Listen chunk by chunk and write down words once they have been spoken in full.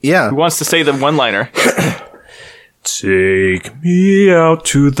Yeah. Who wants to say the one-liner? Take me out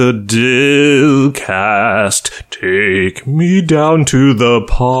to the Dillcast. Take me down to the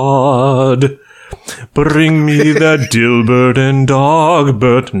pod. Bring me that Dilbert and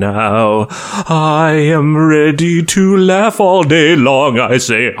Dogbert now. I am ready to laugh all day long. I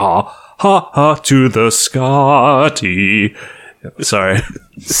say ha ha ha to the Scotty. Sorry.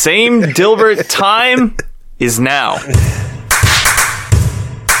 Same Dilbert time is now.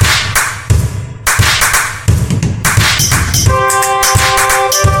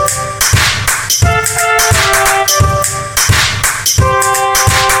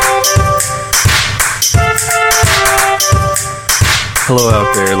 Hello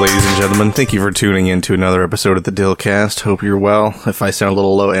out there, ladies and gentlemen. Thank you for tuning in to another episode of the Dillcast. Hope you're well. If I sound a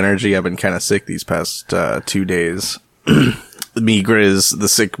little low energy, I've been kind of sick these past 2 days. Me, Grizz, the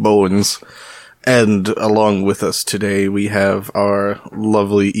sick bones. And along with us today, we have our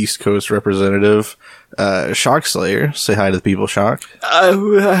lovely East Coast representative, Shock Slayer. Say hi to the people, Shock.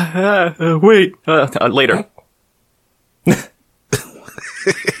 Wait. Later.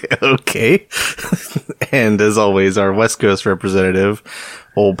 Okay. And as always, our West Coast representative,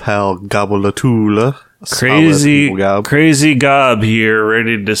 old pal Gobbleatula. Crazy Gob here,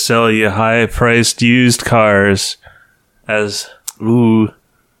 ready to sell you high-priced used cars. As,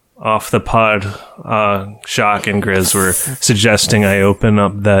 off the pod, Shock and Grizz were suggesting I open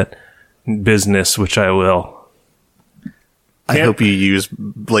up that business, which I will. I hope you use,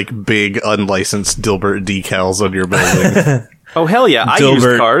 big, unlicensed Dilbert decals on your building. Oh, hell yeah. I use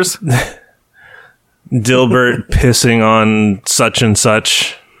cars. Dilbert pissing on such and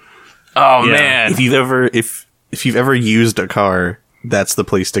such. Oh, yeah. Man. If you've ever used a car, that's the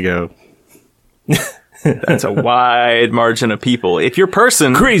place to go. That's a wide margin of people. If your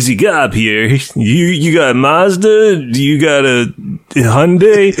person... Crazy Gob here. You got a Mazda? You got a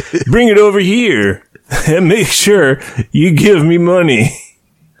Hyundai? Bring it over here. And make sure you give me money.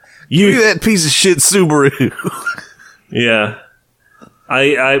 Look at that piece of shit Subaru. Yeah.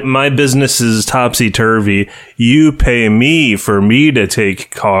 My business is topsy-turvy. You pay me for me to take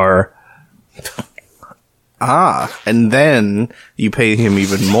car. And then you pay him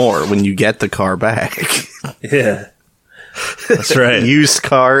even more when you get the car back. Yeah. That's right. Used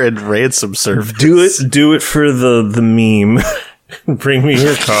car and ransom service. Do it for the meme. Bring me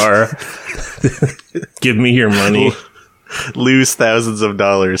your car. Give me your money. Lose thousands of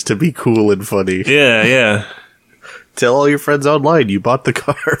dollars to be cool and funny. Yeah. Tell all your friends online you bought the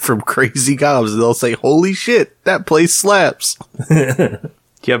car from Crazy Gobs, and they'll say, "Holy shit, that place slaps." Do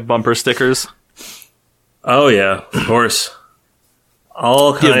you have bumper stickers? Oh yeah, of course.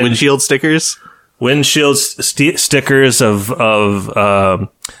 All kinds. Yeah, windshield stickers. Windshield stickers of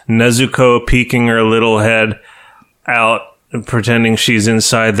Nezuko peeking her little head out and pretending she's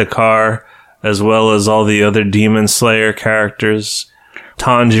inside the car, as well as all the other Demon Slayer characters.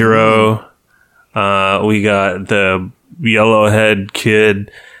 Tanjiro. We got the Yellowhead Kid.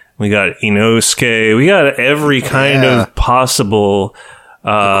 We got Inosuke. We got every kind of possible...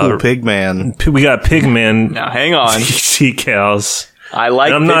 cool Pigman. We got Pigman. Now, hang on. decals. I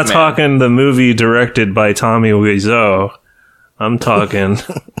like and I'm not talking the movie directed by Tommy Wiseau. I'm talking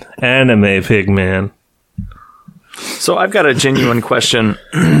anime Pigman. So I've got a genuine question.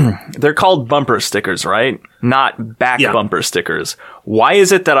 They're called bumper stickers, right? Not back bumper stickers. Why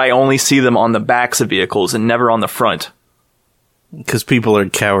is it that I only see them on the backs of vehicles and never on the front? Because people are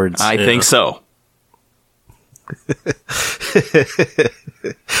cowards. I think so.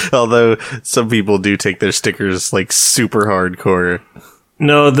 Although some people do take their stickers super hardcore.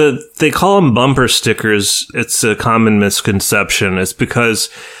 No, they call them bumper stickers. It's a common misconception. It's because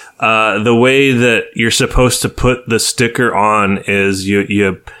the way that you're supposed to put the sticker on is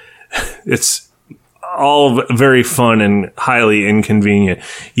you it's all very fun and highly inconvenient.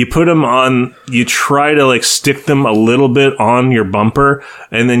 You put them on, you try to stick them a little bit on your bumper,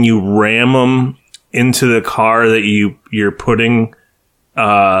 and then you ram them into the car that you're putting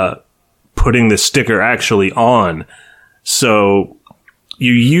the sticker actually on. So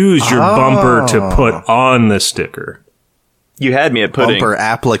you use your bumper to put on the sticker. You had me at pudding. Bumper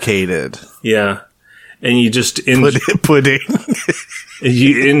applicated. Yeah. And you just pudding.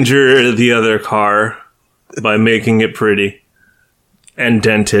 You injure the other car by making it pretty and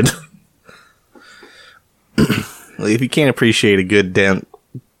dented. Well, if you can't appreciate a good dent,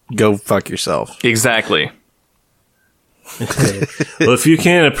 go fuck yourself. Exactly. Okay. Well, if you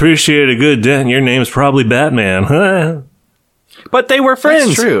can't appreciate a good dent, your name's probably Batman. But they were friends.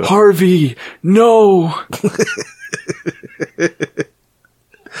 That's true. Harvey, no.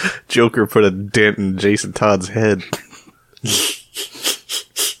 Joker put a dent in Jason Todd's head.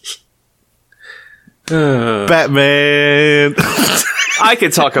 Batman. I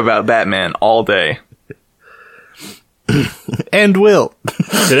could talk about Batman all day. And will.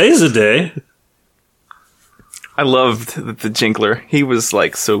 Today's the day. I loved the Jinkler. He was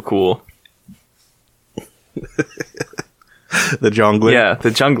like so cool. The jongler. Yeah, the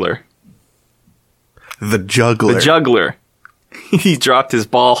jungler. The juggler. The juggler. He dropped his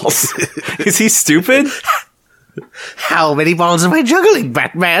balls. Is he stupid? How many balls am I juggling,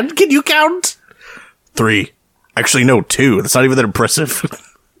 Batman? Can you count? 3. Actually, no, 2. That's not even that impressive.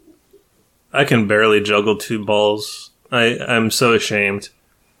 I can barely juggle 2 balls. I'm so ashamed.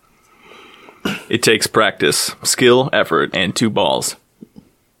 It takes practice, skill, effort, and 2 balls.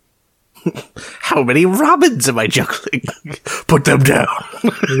 How many robins am I juggling? Put them down.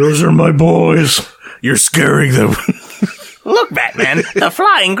 Those are my boys. You're scaring them. Look, Batman, the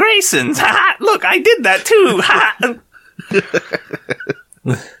flying Graysons. Ha! Look, I did that too. Ha!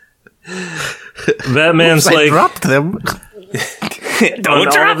 Batman's I like, dropped them. Don't on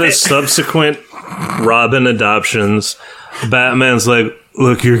all drop of his it. subsequent Robin adoptions, Batman's like,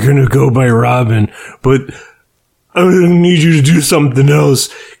 look, you're gonna go by Robin, but I need you to do something else.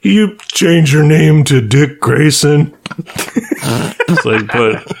 Can you change your name to Dick Grayson? It's like,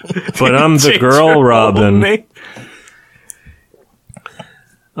 but I'm the Change girl your whole Robin. name.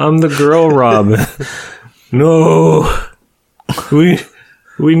 I'm the girl Robin. No.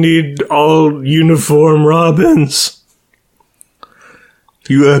 We need all uniform Robins.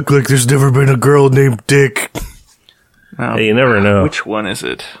 You act like there's never been a girl named Dick. Oh, Hey, you never know. which one is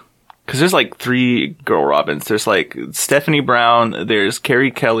it? Because there's like 3 girl Robins. There's like Stephanie Brown. There's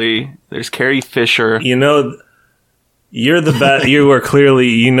Carrie Kelly. There's Carrie Fisher. You know, you're the you are clearly,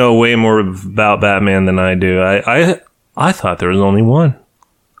 you know way more about Batman than I do. I thought there was only one.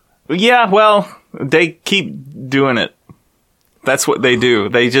 Yeah, well, they keep doing it. That's what they do.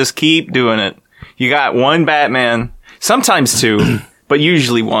 They just keep doing it. You got 1 Batman, sometimes 2, but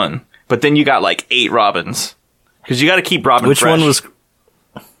usually 1. But then you got like 8 Robins. Because you got to keep Robin Which fresh.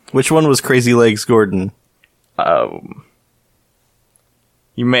 Which one was Crazy Legs Gordon?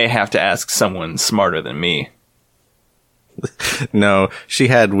 You may have to ask someone smarter than me. No, she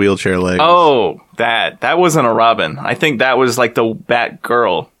had wheelchair legs. Oh, that wasn't a Robin. I think that was like the Bat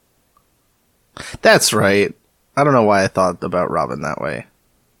Girl. That's right. I don't know why I thought about Robin that way.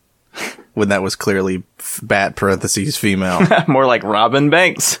 When that was clearly bat parentheses female. More like Robin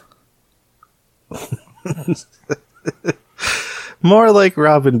Banks. More like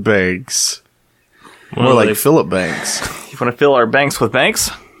Robin Banks. More like Philip Banks. You want to fill our banks with banks?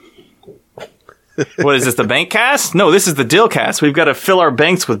 What is this, the bank cast? No, this is the dill cast. We've got to fill our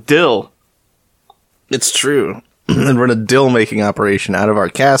banks with dill. It's true. And run a dill making operation out of our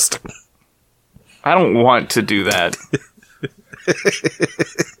cast. I don't want to do that.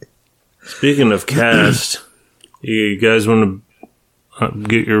 Speaking of cast, you guys want to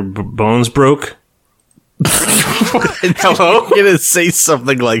get your bones broke? Hello? I'm gonna say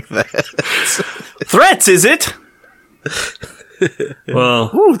something like that. Threats, is it?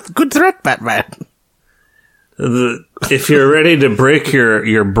 Well, Ooh, good threat, Batman. if you're ready to break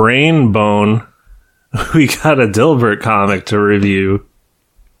your brain bone, we got a Dilbert comic to review.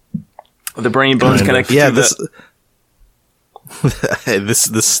 The brain bone's connected Yeah, to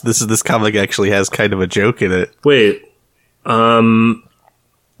this comic actually has kind of a joke in it. Wait,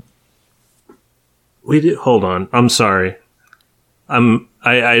 we did. Hold on. I'm sorry.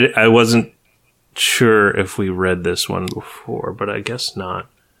 I wasn't sure if we read this one before, but I guess not.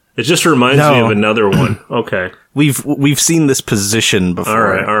 It just reminds me of another one. Okay. We've seen this position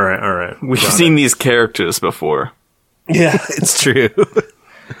before. All right. We've seen these characters before. Yeah, it's true.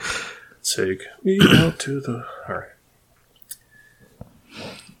 Take me out to the. All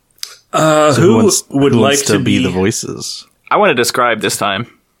right. Who would like to be the voices? I want to describe this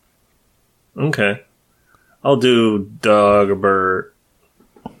time. Okay. I'll do Dogbert.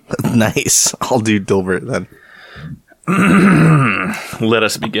 Nice. I'll do Dilbert then. Let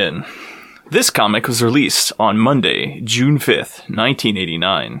us begin. This comic was released on Monday, June 5th,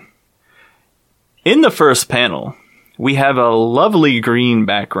 1989. In the first panel, we have a lovely green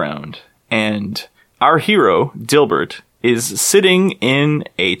background, and our hero, Dilbert, is sitting in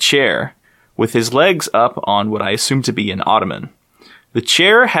a chair with his legs up on what I assume to be an ottoman. The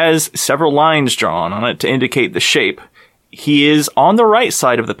chair has several lines drawn on it to indicate the shape. He is on the right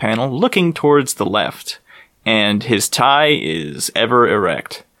side of the panel, looking towards the left, and his tie is ever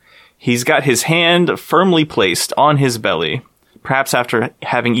erect. He's got his hand firmly placed on his belly, perhaps after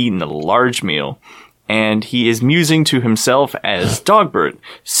having eaten a large meal, and he is musing to himself as Dogbert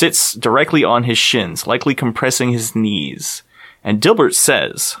sits directly on his shins, likely compressing his knees. And Dilbert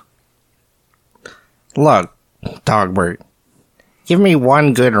says, Look, Dogbert, give me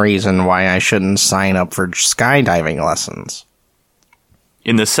one good reason why I shouldn't sign up for skydiving lessons.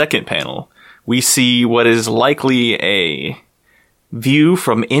 In the second panel, we see what is likely a view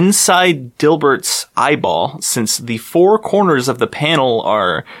from inside Dilbert's eyeball, since the four corners of the panel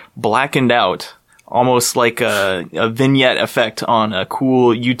are blackened out, almost like a vignette effect on a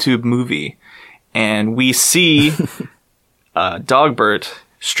cool YouTube movie. And we see Dogbert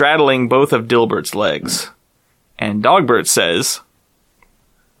straddling both of Dilbert's legs. And Dogbert says,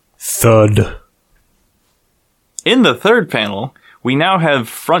 Thud. In the third panel, we now have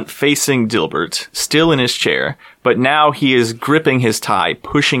front-facing Dilbert, still in his chair, but now he is gripping his tie,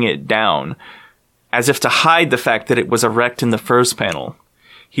 pushing it down, as if to hide the fact that it was erect in the first panel.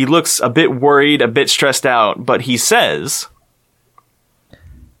 He looks a bit worried, a bit stressed out, but he says,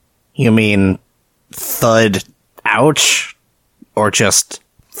 You mean thud, ouch? Or just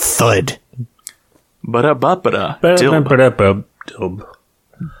thud? Ba-da-ba-ba-da,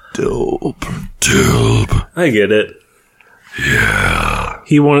 Dilb. I get it. Yeah.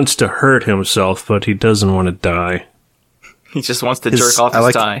 He wants to hurt himself, but he doesn't want to die. He just wants to jerk off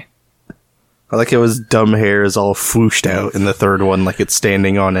his tie. I like how his dumb hair is all swooshed out in the third one, like it's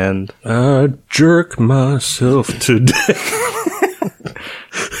standing on end. I jerk myself to death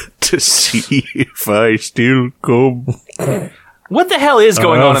to see if I still come. What the hell is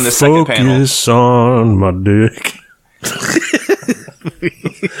going on in the second panel? Focus on my dick.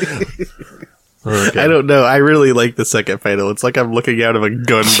 Okay. I don't know. I really like the second panel. It's like I'm looking out of a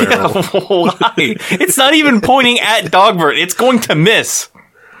gun barrel. Yeah, why? It's not even pointing at Dogbert. It's going to miss.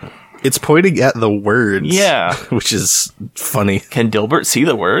 It's pointing at the words. Yeah. Which is funny. Can Dilbert see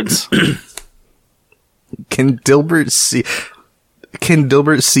the words? Can Dilbert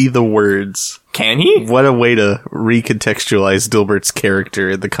see the words? Can he? What a way to recontextualize Dilbert's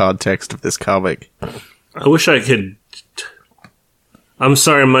character in the context of this comic. I wish I could... I'm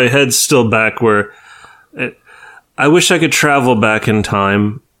sorry, my head's still back where... I wish I could travel back in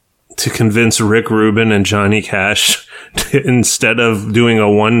time to convince Rick Rubin and Johnny Cash to, instead of doing a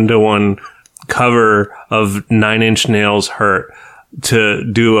 1-to-1 cover of Nine Inch Nails' Hurt, to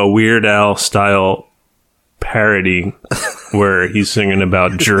do a Weird Al style parody where he's singing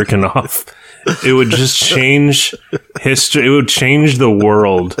about jerking off. It would just change history. It would change the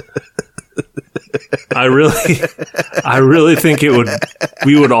world. I really think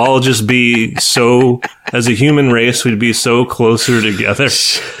we would all just be so, as a human race, we'd be so closer together.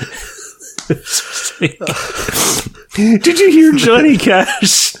 Did you hear Johnny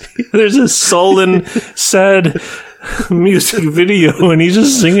Cash? There's a sullen, sad music video, and he's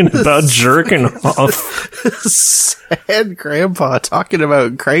just singing about jerking off. Sad grandpa talking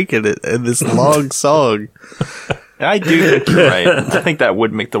about cranking it in this long song. I do think you're right. I think that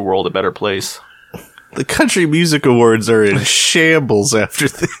would make the world a better place. The Country Music Awards are in shambles after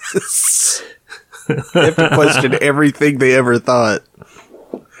this. They have to question everything they ever thought.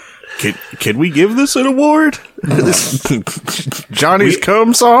 Can we give this an award? This Johnny's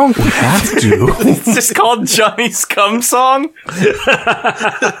Cum Song? We have to. Is this called Johnny's Cum Song?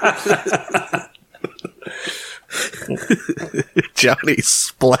 Johnny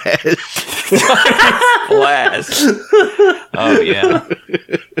Splash. Johnny Splash. Oh, yeah.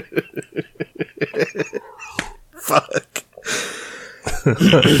 Fuck.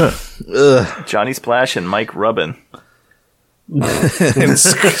 Johnny Splash and Mike Rubin. And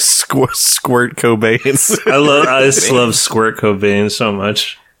Squirt Cobain. I just love Squirt Cobain so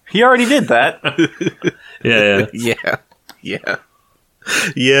much. He already did that. Yeah.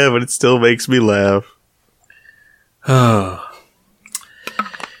 Yeah, but it still makes me laugh. Oh.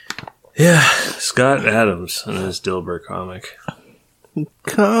 Yeah, Scott Adams and his Dilbert comic.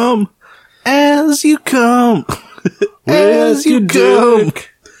 Come as you come. As you come.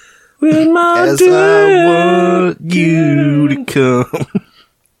 With my as dick. I want you to come.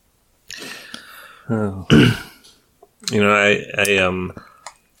 Oh. You know,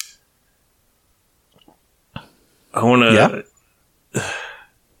 I want to... Yeah?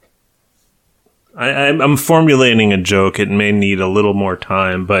 I'm formulating a joke. It may need a little more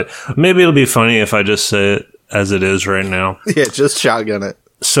time, but maybe it'll be funny if I just say it as it is right now. Yeah, just shotgun it.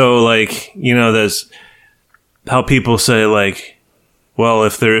 So, like, you know, there's how people say, like, well,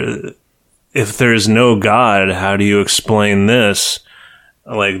 if there's no God, how do you explain this?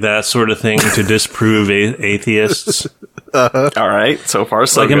 Like that sort of thing to disprove atheists. All right, so far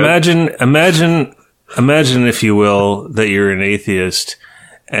so like good. imagine, if you will, that you're an atheist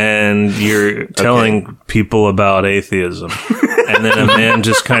and you're telling people about atheism, and then a man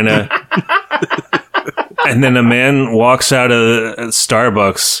just kind of, and then a man walks out of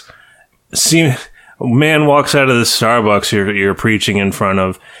Starbucks, man walks out of the Starbucks you're preaching in front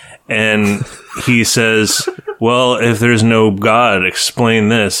of, and he says, well, if there's no God, explain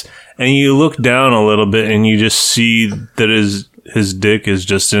this. And you look down a little bit and you just see that his dick is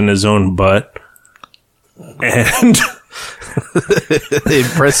just in his own butt. And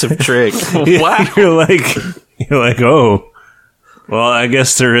Impressive trick. Wow. You're like, oh, well, I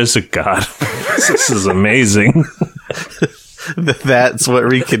guess there is a God. This is amazing. That's what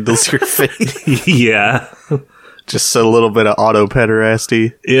rekindles your faith. Yeah. Just a little bit of auto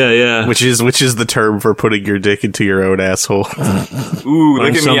pederasty. Yeah. Which is the term for putting your dick into your own asshole. Ooh,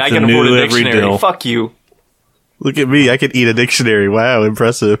 look at me. I can afford a dictionary. Fuck you. Look at me. I can eat a dictionary. Wow,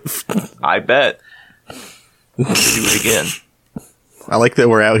 impressive. I bet. Do it again. I like that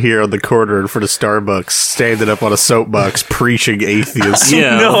we're out here on the corner in front of Starbucks, standing up on a soapbox, preaching atheists.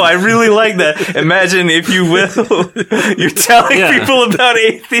 Yeah. No, I really like that. Imagine, if you will, you're telling people about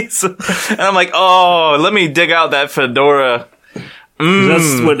atheism. And I'm like, oh, let me dig out that fedora.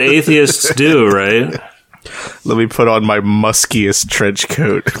 That's what atheists do, right? Let me put on my muskiest trench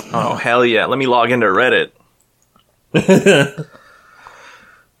coat. Oh, hell yeah. Let me log into Reddit.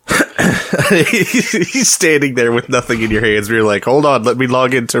 He's standing there with nothing in your hands. You're like, hold on, let me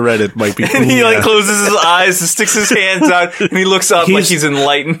log into Reddit. Might be cool. And he closes his eyes and sticks his hands out and he looks up like he's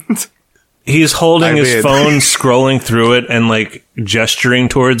enlightened. He's holding his phone, scrolling through it, and like gesturing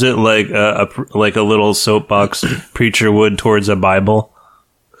towards it like a little soapbox preacher would towards a Bible.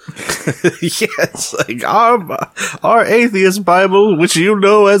 Yes, like our atheist Bible, which you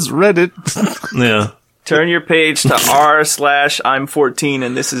know as Reddit. Yeah. Turn your page to r/I'm 14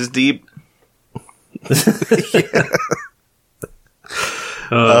 and this is deep.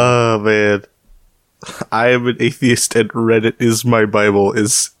 Oh man, I am an atheist and Reddit is my Bible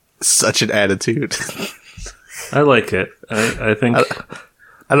is such an attitude. I like it. I think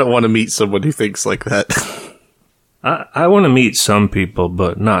I don't want to meet someone who thinks like that. I want to meet some people,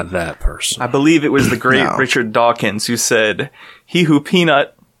 but not that person. I believe it was the great Richard Dawkins who said, "He who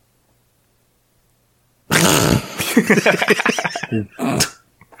peanut."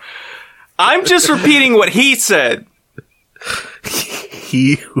 I'm just repeating what he said.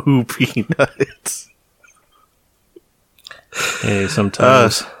 He who peanuts. Hey,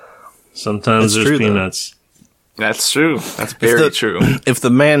 sometimes there's peanuts. That's true. That's very true. If the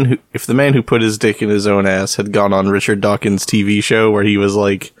man who put his dick in his own ass had gone on Richard Dawkins' TV show where he was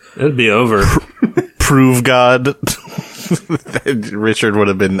like, it'd be over. Prove God, Richard would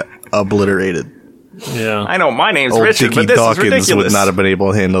have been obliterated. Yeah, I know my name's Old Richard, Dickie but this Dawkins is ridiculous. would not have been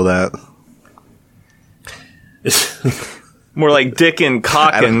able to handle that. More like Dick and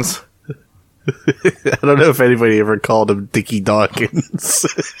Cockins. I don't know if anybody ever called him Dickie Dawkins.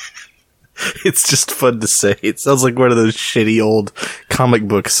 It's just fun to say. It sounds like one of those shitty old comic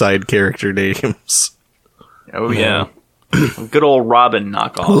book side character names. Oh yeah, good old Robin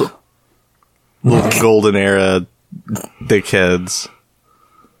knockoff. Little golden era dickheads.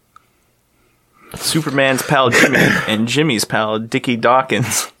 Superman's pal Jimmy and Jimmy's pal Dickie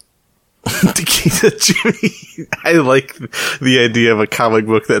Dawkins. Jimmy. I like the idea of a comic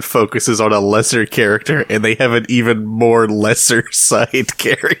book that focuses on a lesser character and they have an even more lesser side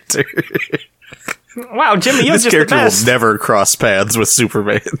character. Wow, Jimmy, you're this just character the best. will never cross paths with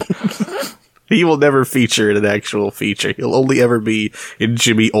Superman. He will never feature in an actual feature. He'll only ever be in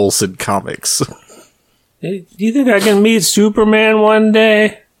Jimmy Olsen comics. Hey, do you think I can meet Superman one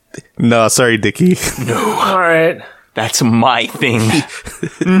day? No, sorry, Dickie. No. All right. That's my thing,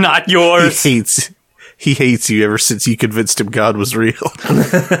 not yours. He hates you ever since you convinced him God was real.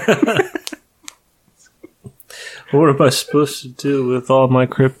 What am I supposed to do with all my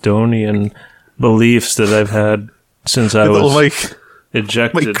Kryptonian beliefs that I've had since I was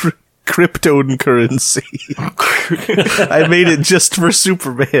ejected? My Krypton currency. I made it just for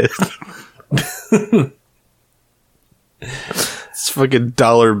Superman. It's fucking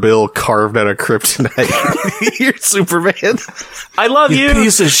dollar bill carved out of kryptonite. You're Superman. I love you.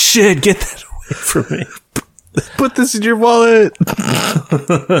 Piece of shit. Get that away from me. Put this in your wallet.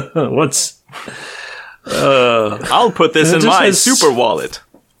 What's... I'll put this in my super wallet.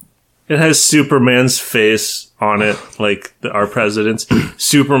 It has Superman's face on it, like our president's.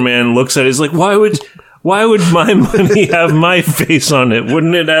 Superman looks at it, he's like, why would my money have my face on it?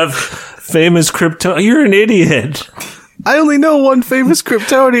 Wouldn't it have famous Krypton? You're an idiot. I only know one famous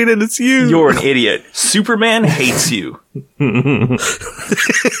Kryptonian, and it's you. You're an idiot. Superman hates you. He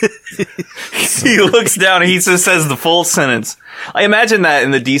looks down and he just says the full sentence. I imagine that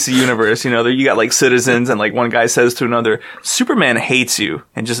in the DC universe, you got like citizens and like one guy says to another, Superman hates you,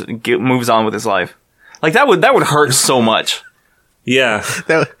 and just moves on with his life. Like that would hurt so much. Yeah.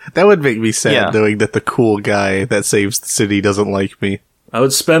 That would make me sad, Yeah. knowing that the cool guy that saves the city doesn't like me. I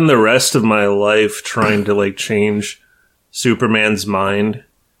would spend the rest of my life trying to like change Superman's mind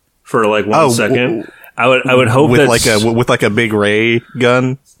for like 1 second. I would hope with that like a big ray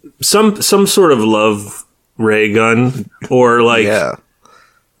gun. some sort of love ray gun or like Yeah.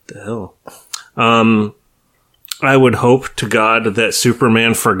 the hell. I would hope to God that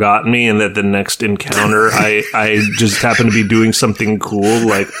Superman forgot me and that the next encounter I just happen to be doing something cool,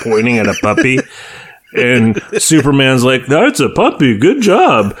 like pointing at a puppy. And Superman's like, "That's a puppy, good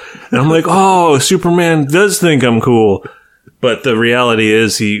job." And I'm like, "Oh, Superman does think I'm cool." But the reality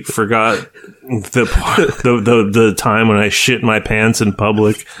is he forgot the time when I shit my pants in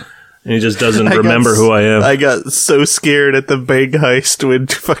public. And he just doesn't remember who I am. I got so scared at the bank heist when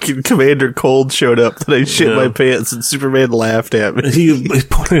fucking Commander Cold showed up that I shit my pants and Superman laughed at me. He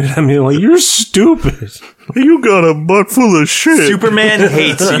pointed at me like, "You're stupid. You got a butt full of shit." Superman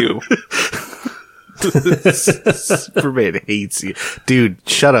hates you. Superman hates you. Dude,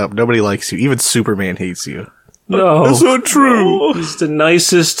 shut up. Nobody likes you. Even Superman hates you. No. That's not true. He's the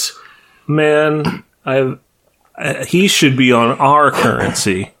nicest man he should be on our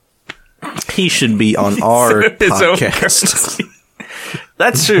currency. He should be on our His own podcast.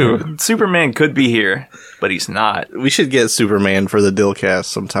 That's true. Superman could be here, but he's not. We should get Superman for the Dillcast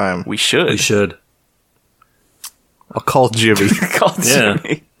sometime. We should. We should. I'll call Jimmy. Call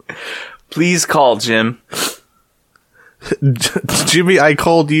Jimmy. Please call Jim. Jimmy, I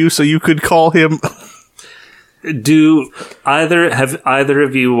called you so you could call him. Have either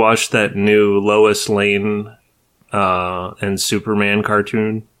of you watched that new Lois Lane and Superman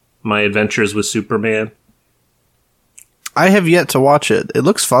cartoon, My Adventures with Superman? I have yet to watch it. It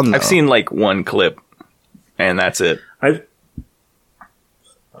looks fun, though. I've seen like one clip, and that's it.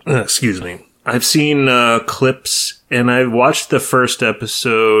 Excuse me. I've seen clips, and I've watched the first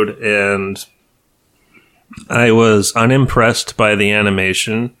episode, and I was unimpressed by the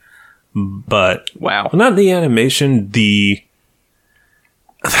animation. But Wow. not the animation. There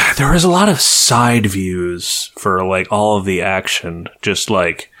was a lot of side views for like all of the action, just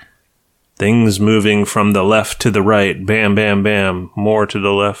like things moving from the left to the right, bam, bam, bam, more to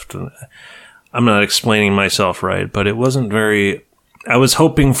the left. I'm not explaining myself right, but it wasn't very. I was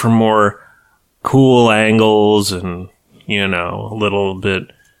hoping for more cool angles and, you know, a little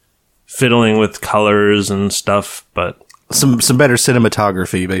bit fiddling with colors and stuff, but some better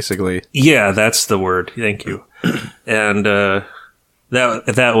cinematography, basically. yeah, that's the word. Thank you. And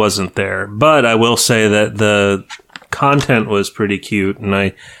that wasn't there. But I will say that the content was pretty cute, and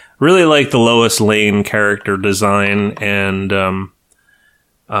I really like the Lois Lane character design, and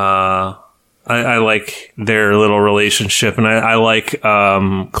I like their little relationship, and I like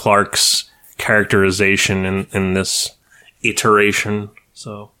Clark's characterization in this iteration.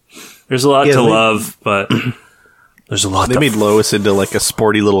 So there's a lot to love, but there's a lot. They made Lois into like a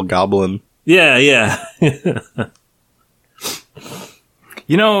sporty little goblin. Yeah.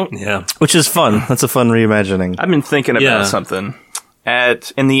 You know, Yeah. Which is fun. That's a fun reimagining. I've been thinking about Yeah. something.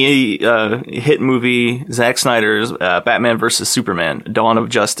 In the hit movie Zack Snyder's Batman vs Superman: Dawn of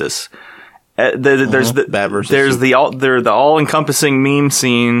Justice, there's the all-encompassing meme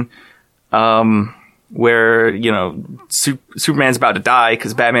scene where, you know, Superman's about to die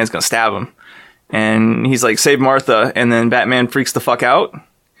because Batman's gonna stab him, and he's like, "Save Martha," and then Batman freaks the fuck out.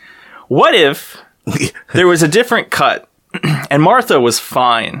 What if there was a different cut and Martha was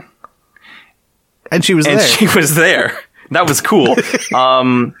fine And she was and there. she was there? That was cool.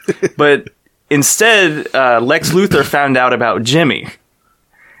 But instead, Lex Luthor found out about Jimmy.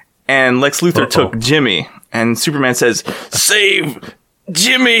 And Lex Luthor took Jimmy. And Superman says, "Save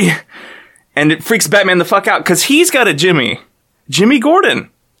Jimmy!" And it freaks Batman the fuck out because he's got a Jimmy. Jimmy Gordon.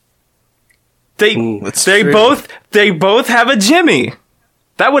 They both have a Jimmy.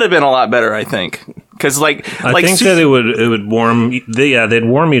 That would have been a lot better, I think. Because I think that it would warm. They'd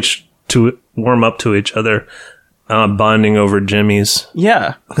warm up to each other, bonding over Jimmys.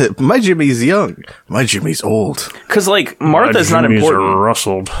 Yeah. My Jimmy's young. My Jimmy's old. Because, like, Martha's not Jimmys important. Are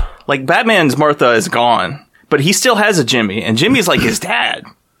rustled. Like, Batman's Martha is gone, but he still has a Jimmy, and Jimmy's like his dad.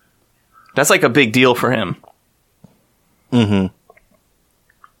 That's like a big deal for him. Mm-hmm.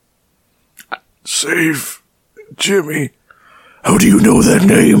 Save Jimmy. How do you know that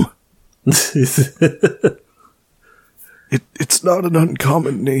name? It's not an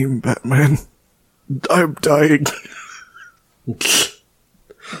uncommon name, Batman. I'm dying.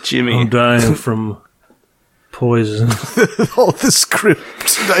 Jimmy. I'm dying from poison. All this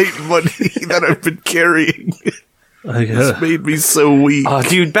kryptonite money that I've been carrying I guess. made me so weak. Oh,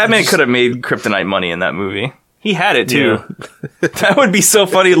 dude, Batman could have made kryptonite money in that movie. He had it too. Yeah. That would be so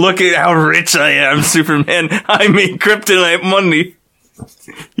funny. Look at how rich I am, Superman. I made kryptonite money.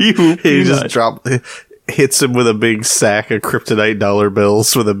 He just hits him with a big sack of kryptonite dollar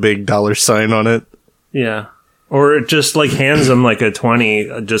bills with a big dollar sign on it. Yeah. Or just like hands him like a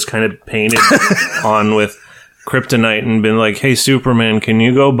 20 just kind of painted on with kryptonite and been like, hey, Superman, can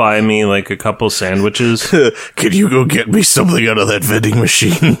you go buy me like a couple sandwiches? Can you go get me something out of that vending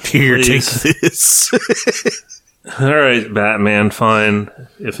machine? Here, Please. take this. All right, Batman, fine.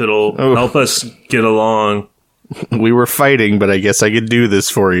 If it'll help us get along. We were fighting, but I guess I could do this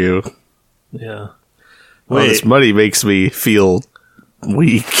for you. Yeah. Well, this money makes me feel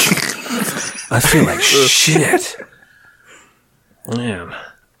weak. I feel like shit. Man.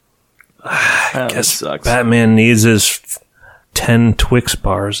 I guess sucks. Batman needs his 10 Twix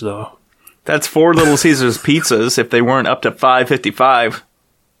bars, though. That's 4 Little Caesars pizzas if they weren't up to $5.55.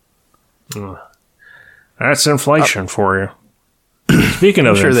 That's inflation for you. Speaking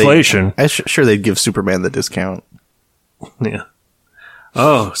of inflation... I'm sure they'd give Superman the discount. Yeah.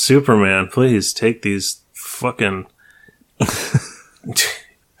 Oh, Superman, please take these fucking...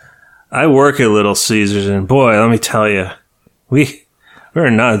 I work at Little Caesars, and boy, let me tell you, we're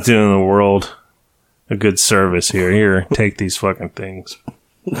not doing the world a good service here. Here, take these fucking things.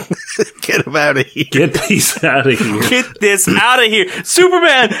 Get them out of here. Get these out of here. Get this out of here.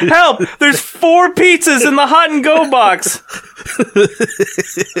 Superman, help! There's 4 pizzas in the hot and go box.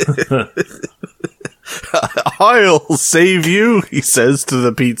 I'll save you, he says to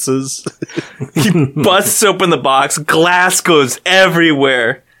the pizzas. He busts open the box. Glass goes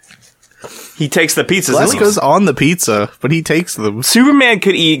everywhere. He takes the pizzas. Glass goes on the pizza, but he takes them. Superman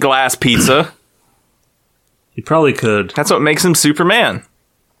could eat glass pizza. He probably could. That's what makes him Superman.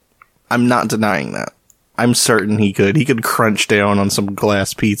 I'm not denying that. I'm certain he could. He could crunch down on some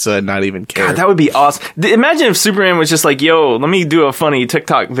glass pizza and not even care. God, that would be awesome. Imagine if Superman was just like, yo, let me do a funny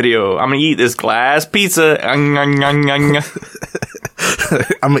TikTok video. I'm going to eat this glass pizza. I'm going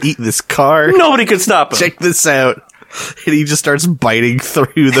to eat this car. Nobody could stop him. Check this out. And he just starts biting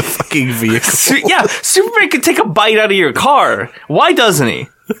through the fucking vehicle. Yeah, Superman could take a bite out of your car. Why doesn't he?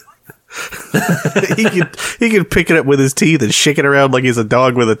 he could pick it up with his teeth and shake it around like he's a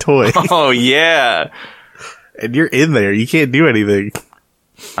dog with a toy. Oh, yeah. And you're in there. You can't do anything.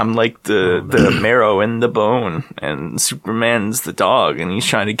 I'm like the marrow in the bone, and Superman's the dog, and he's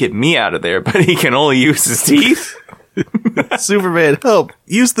trying to get me out of there, but he can only use his teeth. Superman, help.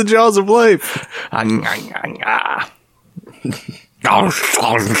 Use the jaws of life. I've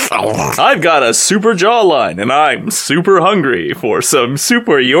got a super jawline, and I'm super hungry for some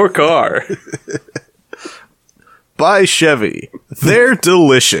super your car. Buy Chevy. They're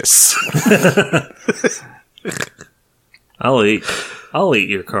delicious. I'll eat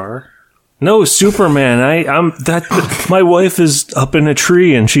your car. No, Superman, my wife is up in a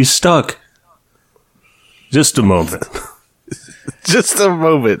tree and she's stuck. Just a moment. Just a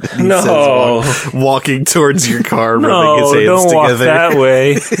moment. He no. says, walking towards your car, rubbing no, his hands don't together. Walk that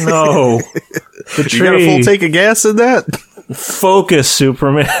way. No. The tree. You got a full tank of gas in that? Focus,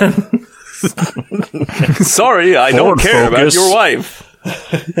 Superman. Sorry, I don't care about your wife.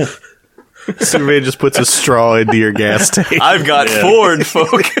 Superman just puts a straw into your gas tank. I've got Ford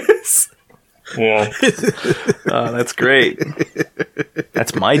Focus. Yeah. Oh, that's great.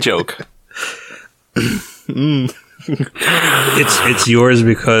 That's my joke. It's yours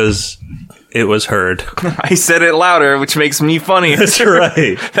because it was heard. I said it louder, which makes me funny. That's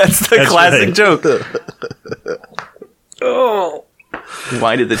right. That's the classic joke. Oh.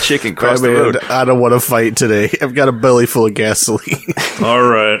 Why did the chicken cross the road? I don't want to fight today. I've got a belly full of gasoline. All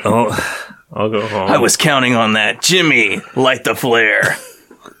right. I'll go home. I was counting on that. Jimmy, light the flare.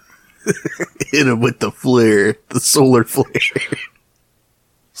 Hit him with the flare. The solar flare.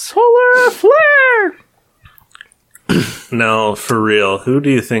 Solar flare! Now, for real, who do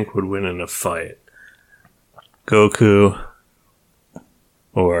you think would win in a fight? Goku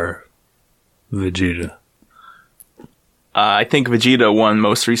or Vegeta? I think Vegeta won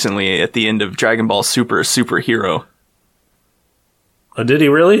most recently at the end of Dragon Ball Super Hero. Oh, did he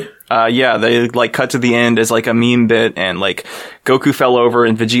really? Yeah, they cut to the end as a meme bit, and Goku fell over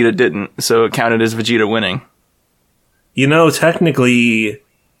and Vegeta didn't, so it counted as Vegeta winning. You know, technically,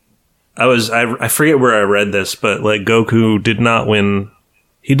 I forget where I read this, but Goku did not win.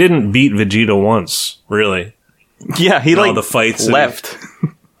 He didn't beat Vegeta once, really. Yeah, he all the fights left.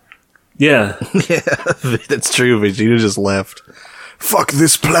 Yeah. Yeah, that's true. Vegeta just left. Fuck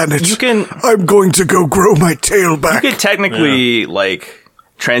this planet. I'm going to go grow my tail back. You could technically,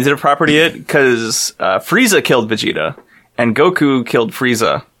 transitive property it, because Frieza killed Vegeta, and Goku killed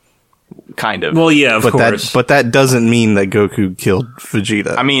Frieza. Kind of. Well, yeah, of But course. that doesn't mean that Goku killed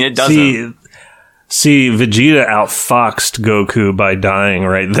Vegeta. I mean, it doesn't. See, Vegeta outfoxed Goku by dying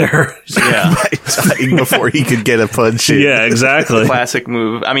right there. Yeah. Dying before he could get a punch in. Yeah, exactly. Classic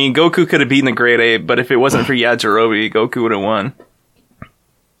move. I mean, Goku could have beaten the Great Ape, but if it wasn't for Yajirobe, Goku would have won.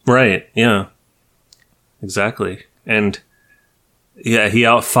 Right, yeah. Exactly. And yeah, he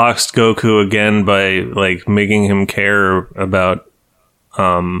outfoxed Goku again by like making him care about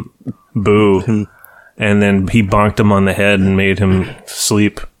Boo. And then he bonked him on the head and made him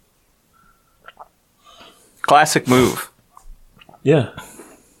sleep. Classic move. Yeah.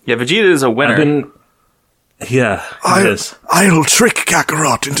 Yeah, Vegeta is a winner. Yeah, it is. I'll trick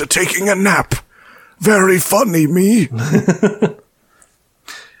Kakarot into taking a nap. Very funny, me.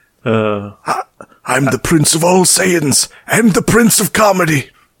 I'm the Prince of all Saiyans and the Prince of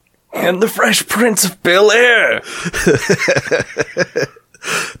Comedy. And the Fresh Prince of Bel-Air.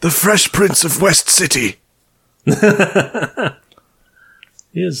 The Fresh Prince of West City.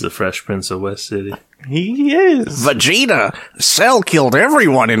 He is the Fresh Prince of West City. He is. Vegeta, Cell killed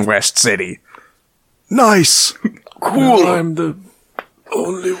everyone in West City. Nice. Cool. I'm the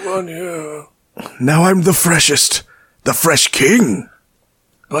only one here. Now I'm the freshest. The Fresh King.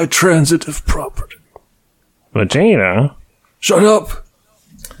 By transitive property. Vegeta? Shut up!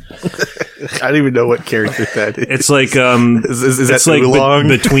 I don't even know what character that is. It's like, Is that it's like Oolong?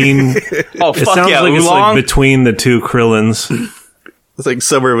 between... Oh, It fuck sounds yeah, like it's Oolong. like between the two Krillins. It's like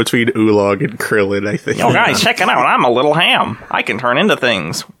somewhere between Oolong and Krillin, I think. Yo, guys, check it out. I'm a little ham. I can turn into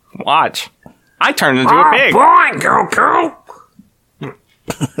things. Watch. I turned into a pig. Boy, Goku!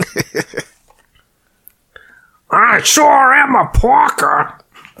 I sure am a porker.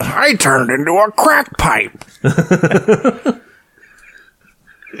 I turned into a crack pipe.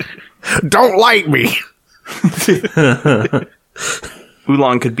 Don't like me.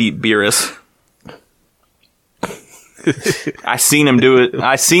 Oolong could beat Beerus. I seen him do it.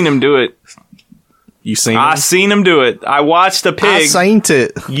 You seen I it? seen him do it. I watched a I pig seen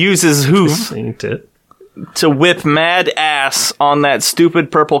it. use his hoof Ain't it? to whip mad ass on that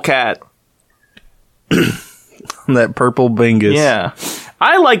stupid purple cat. That purple Bingus. Yeah.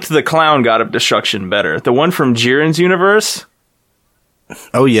 I liked the clown god of destruction better. The one from Jiren's universe.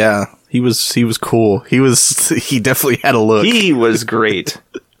 Oh yeah. He was cool. He definitely had a look. He was great.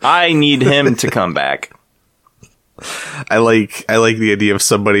 I need him to come back. I like the idea of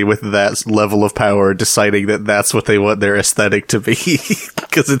somebody with that level of power deciding that that's what they want their aesthetic to be.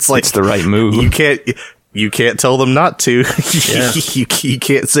 Because it's like It's the right move. you can't tell them not to. Yeah. you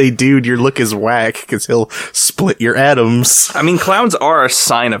can't say, dude, your look is whack, because he'll split your atoms. I mean, clowns are a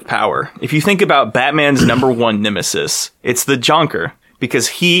sign of power. If you think about Batman's number one nemesis, it's the Jonker, because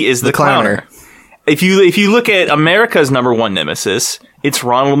he is the clowner. If you look at America's number one nemesis, it's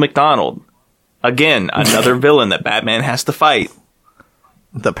Ronald McDonald. Again, another villain that Batman has to fight.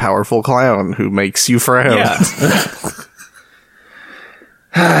 The powerful clown who makes you frown. Yeah.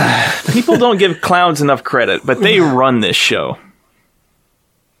 People don't give clowns enough credit, but they run this show.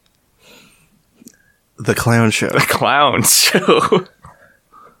 The clown show. Clown show.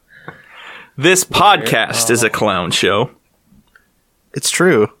 This podcast is a clown show. It's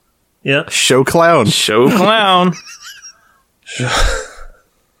true. Yeah. Show clown. Show clown.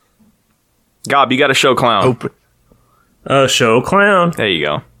 Gob, you got to show clown. Open. Show clown. There you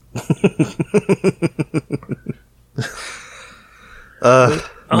go. Man.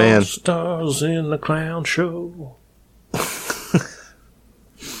 All stars in the clown show.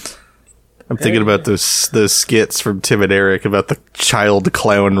 I'm thinking about those skits from Tim and Eric about the child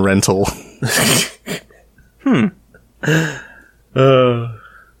clown rental. I'm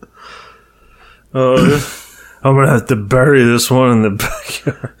gonna have to bury this one in the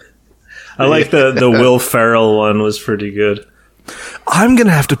backyard. I like the Will Ferrell one was pretty good. I'm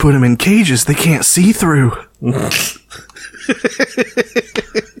gonna have to put them in cages they can't see through.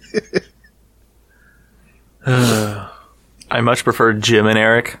 I much prefer Jim and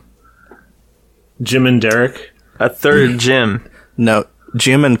Eric. Jim and Derek. A third Jim. No,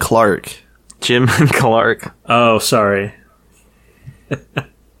 Jim and Clark. Jim and Clark. Oh, sorry.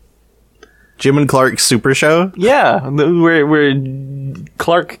 Jim and Clark's Super Show? Yeah, where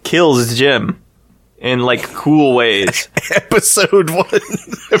Clark kills Jim in like cool ways. Episode 1.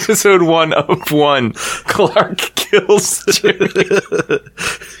 Episode 1 of 1. Clark kills Jim.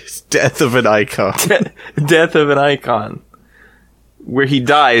 Death of an icon. Death of an icon. Where he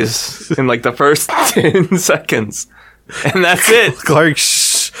dies in like the first 10 seconds. And that's it.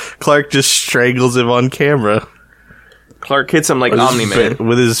 Clark just strangles him on camera. Clark hits him like Omni-Man.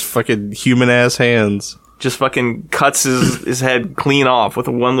 With his fucking human ass hands. just fucking cuts his head clean off with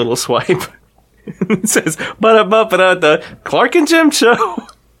one little swipe. It says, the Clark and Jim Show.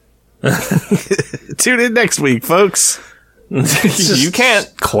 Tune in next week, folks. You can't.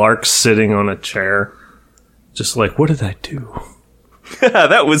 Clark sitting on a chair. Just like, what did I do?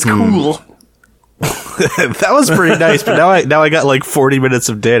 That was cool. That was pretty nice, but now I got like 40 minutes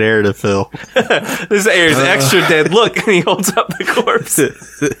of dead air to fill. This air is extra dead. Look, and he holds up the corpse.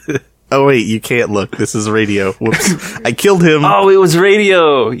 Oh wait, you can't look. This is radio. Whoops. I killed him. Oh, it was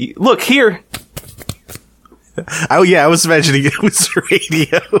radio. Look, here. Oh yeah, I was imagining it was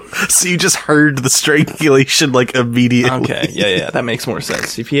radio. So you just heard the strangulation like immediately. Okay, yeah, that makes more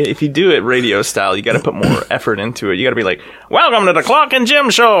sense. If you do it radio style, you got to put more effort into it. You got to be like, "Welcome to the Clark and Jim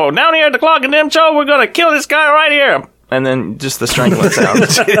Show. Down here at the Clark and Jim Show, we're gonna kill this guy right here." And then just the strangling sound.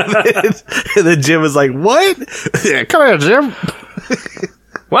 And then Jim was like, "What? Yeah, come here, Jim."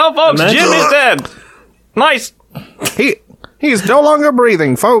 Well, folks, Jim is dead. Nice. He's no longer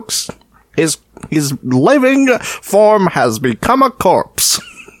breathing, folks. His living form has become a corpse.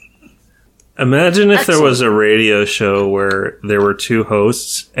 Imagine if there was a radio show where there were two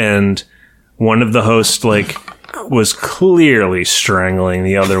hosts and one of the hosts like was clearly strangling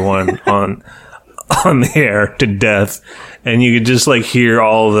the other one on the air to death, and you could just like hear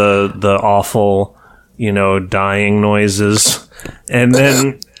all the awful, dying noises, and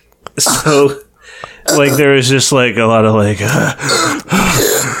then so like there was just like a lot of like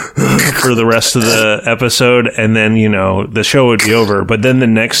for the rest of the episode, and then the show would be over. But then the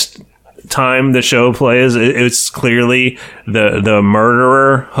next time the show plays, it's clearly the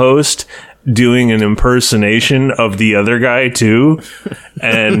murderer host doing an impersonation of the other guy too,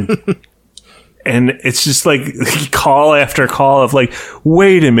 and it's just like call after call of like,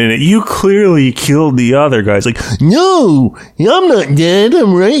 wait a minute, you clearly killed the other guy. It's like, no, I'm not dead,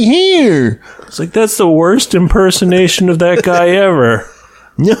 I'm right here. It's like, that's the worst impersonation of that guy ever.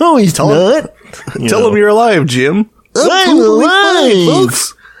 No, he's not. Tell him you're alive, Jim. I'm alive,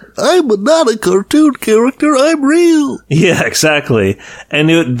 folks. I'm not a cartoon character. I'm real. Yeah, exactly.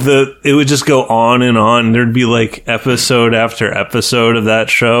 And it would just go on and on. There'd be like episode after episode of that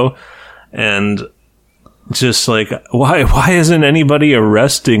show, and just like, why isn't anybody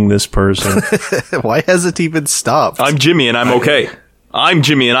arresting this person? Why hasn't he been stopped? I'm Jimmy and I'm okay. I'm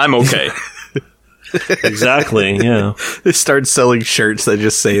Jimmy and I'm okay. Exactly, yeah. They start selling shirts that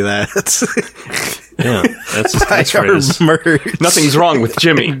just say that. Yeah, that's our merch. Nothing's wrong with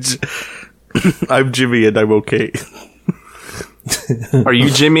Jimmy. I'm Jimmy and I'm okay. Are you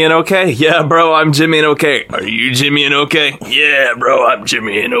Jimmy and okay? Yeah, bro, I'm Jimmy and okay. Are you Jimmy and okay? Yeah, bro, I'm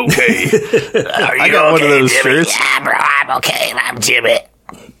Jimmy and okay. I got one of those Jimmy? shirts. Yeah, bro, I'm okay. I'm Jimmy.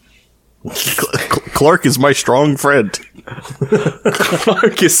 Clark is my strong friend.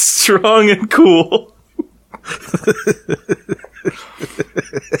 Clark is strong and cool.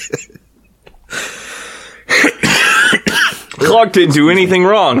 Clark didn't do anything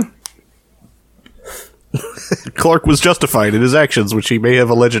wrong. Clark was justified in his actions, which he may have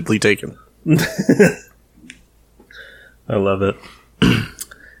allegedly taken. I love it.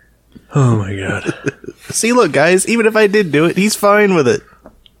 Oh my god. See, look, guys, even if I did do it, he's fine with it.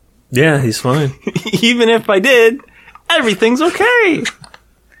 Yeah, he's fine. Even if I did, everything's okay.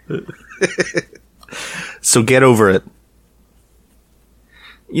 So get over it.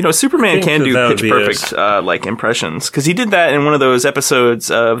 Superman can do pitch perfect like impressions, because he did that in one of those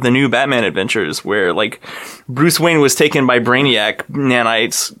episodes of the new Batman Adventures where like Bruce Wayne was taken by Brainiac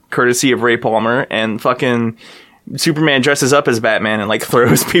nanites, courtesy of Ray Palmer, and fucking Superman dresses up as Batman and like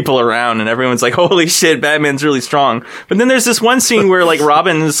throws people around, and everyone's like, holy shit, Batman's really strong. But then there's this one scene where like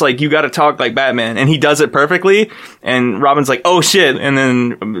Robin's like, you gotta talk like Batman, and he does it perfectly, and Robin's like, oh shit, and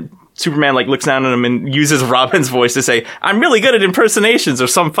then Superman like looks down at him and uses Robin's voice to say, I'm really good at impersonations or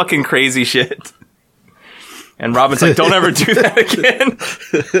some fucking crazy shit. And Robin's like, don't ever do that again.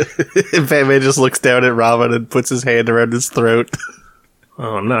 And Batman just looks down at Robin and puts his hand around his throat.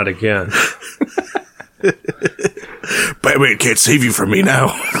 Oh, not again. Batman can't save you from me now.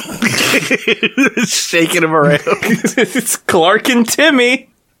 Shaking him around. It's Clark and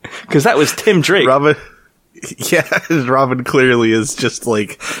Timmy. Because that was Tim Drake. Robin clearly is just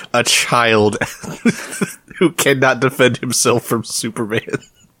like a child who cannot defend himself from Superman.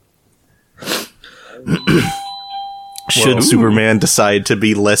 Should Superman decide to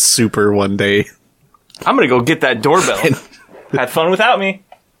be less super one day? I'm gonna go get that doorbell. Had fun without me.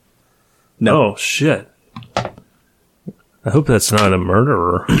 No. Oh, shit. I hope that's not a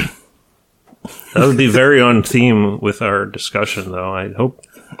murderer. That would be very on theme with our discussion, though. I hope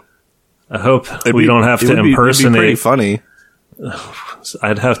we don't have to impersonate. It'd be pretty funny.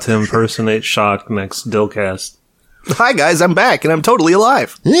 I'd have to impersonate Shock next Dillcast. Hi guys, I'm back and I'm totally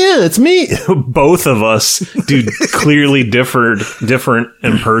alive. Yeah, it's me. Both of us do clearly different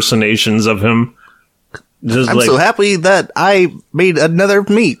impersonations of him. I'm so happy that I made another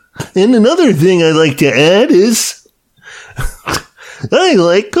meat. And another thing I'd like to add is I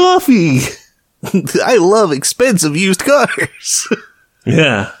like coffee. I love expensive used cars.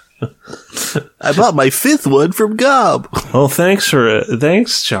 Yeah. I bought my 5th one from Gob. Well, thanks,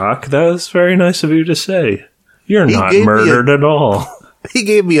 Shock. That was very nice of you to say. You're not murdered at all. He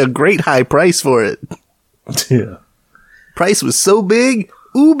gave me a great high price for it. Yeah. Price was so big.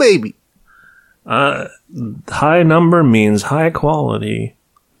 Ooh, baby. High number means high quality.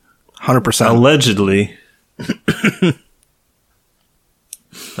 100%. Allegedly.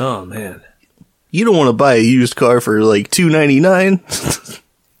 Oh, man. You don't want to buy a used car for like $2.99.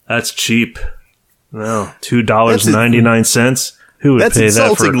 That's cheap. No, $2.99. Who would pay that for? That's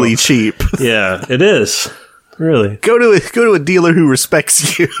insultingly cheap. Yeah, it is. Really. Go to a dealer who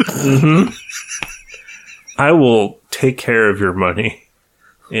respects you. Mm-hmm. I will take care of your money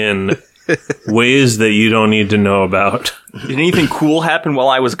in ways that you don't need to know about. Did anything cool happen while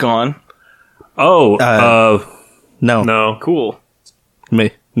I was gone? Oh, no. Cool.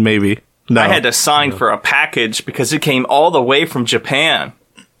 Maybe. No. I had to sign for a package because it came all the way from Japan.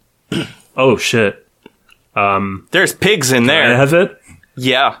 Oh, shit. There's pigs in there. I have it?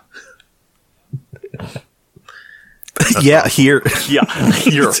 Yeah. Yeah, here. Yeah,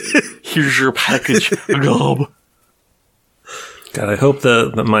 here's your package. Gob. God, I hope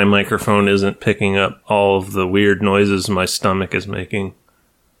that my microphone isn't picking up all of the weird noises my stomach is making.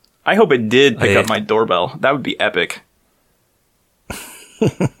 I hope it did pick up my doorbell. That would be epic.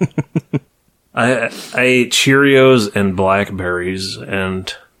 I ate Cheerios and blackberries,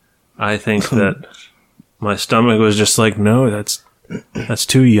 and I think that my stomach was just like, no, that's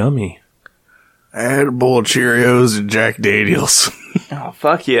too yummy. I had a bowl of Cheerios and Jack Daniels. Oh,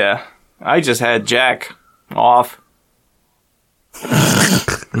 fuck yeah. I just had Jack off.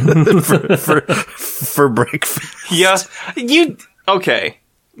 for breakfast. Yeah. Okay.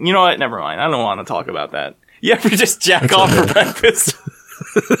 You know what? Never mind. I don't want to talk about that. You ever just jack off for breakfast?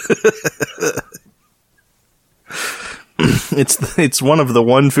 It's one of the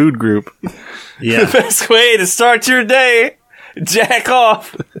one food group. Yeah. The best way to start your day, jack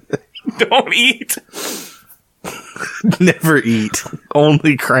off. Don't eat. Never eat.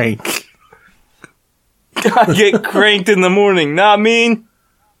 Only crank. I get cranked in the morning. Not mean.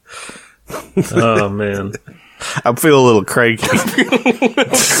 Oh, man. I'm feeling a little cranky.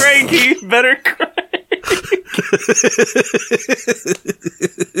 Cranky. Better crank.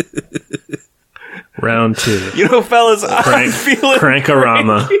 Round 2. You know, fellas, I'm feeling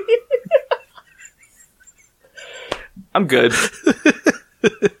Crankorama. I'm good.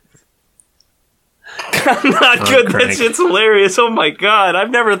 I'm not good. Crank. That shit's hilarious. Oh my god. I've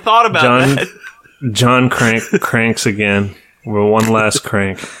never thought about that. John cranks again. We're one last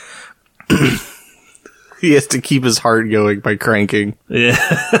crank. He has to keep his heart going by cranking. Yeah.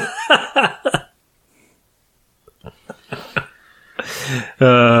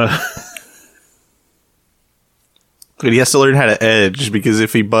 But he has to learn how to edge, because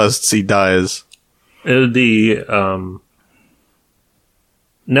if he busts, he dies. Now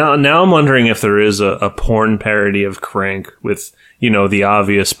I'm wondering if there is a porn parody of Crank with, the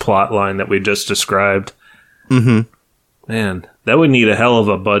obvious plot line that we just described. Mm-hmm. Man, that would need a hell of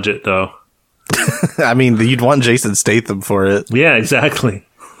a budget, though. I mean, you'd want Jason Statham for it. Yeah, exactly.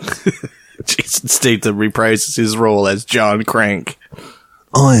 Jason Statham reprises his role as John Crank.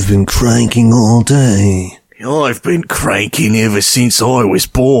 I've been cranking all day. I've been cranking ever since I was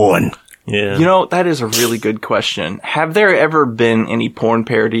born. Yeah. That is a really good question. Have there ever been any porn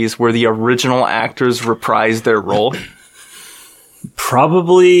parodies where the original actors reprised their role?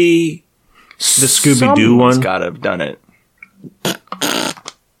 Probably the Scooby-Doo one. Someone's gotta have done it.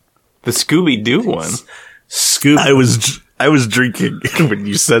 The Scooby-Doo one? I was drinking when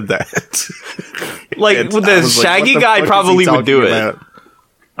you said that. Like, with the Shaggy guy probably would do it.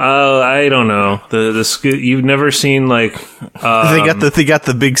 I don't know. You've never seen they got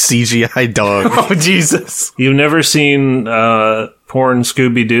the big CGI dog. Oh Jesus! You've never seen porn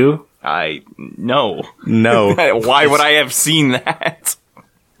Scooby-Doo? No. Why would I have seen that?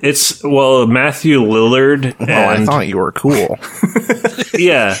 It's Matthew Lillard. Oh, I thought you were cool.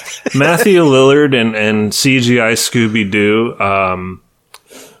 Yeah, Matthew Lillard and CGI Scooby-Doo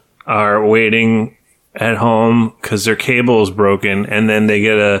are waiting at home because their cable is broken, and then they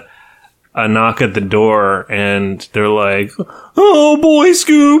get a knock at the door, and they're like, "Oh boy,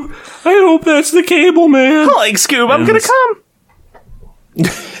 Scoob, I hope that's the cable man." Like Scoob, I'm gonna come.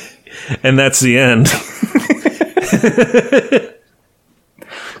 And that's the end.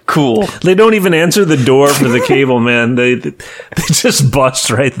 Cool. They don't even answer the door for the cable man. They just bust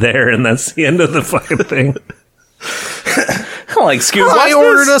right there, and that's the end of the fucking thing. I'm like, Scoob, I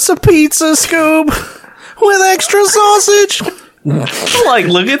ordered us a pizza, Scoob, with extra sausage. I'm like,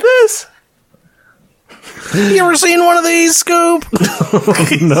 look at this. You ever seen one of these, Scoob?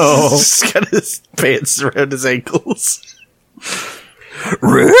 No. He's got his pants around his ankles.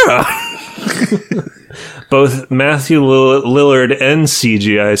 Both Matthew Lillard and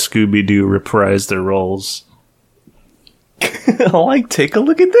CGI Scooby-Doo reprised their roles. I'm like, take a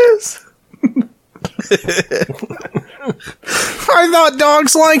look at this. I thought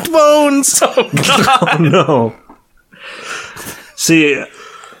dogs liked bones. Oh, no. See,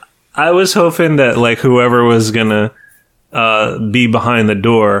 I was hoping that like whoever was gonna be behind the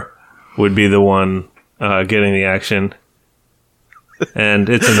door would be the one getting the action. And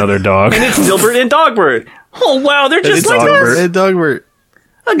it's another dog. And it's Dilbert and Dogbert. Oh, wow, they're just like us. Hey, Dogbert.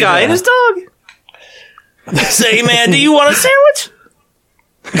 A guy and his dog. Say, man, do you want a sandwich?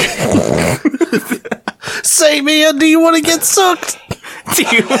 Say, man, do you want to get sucked? Do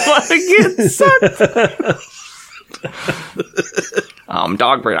you want to get sucked?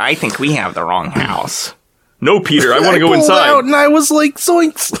 Dogbert, I think we have the wrong house. No, Peter, I want to go pulled inside. out and I was like,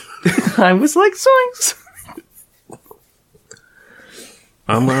 zoinks. I was like, zoinks.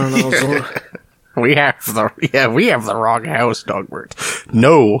 We have the wrong house, Dogbert.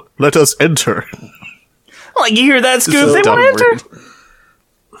 No, let us enter. Like, you hear that, Scoob? They want to enter.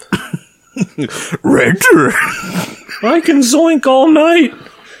 Renter. I can zoink all night.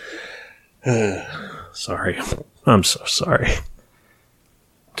 Sorry. I'm so sorry.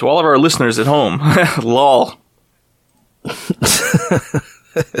 To all of our listeners at home, lol.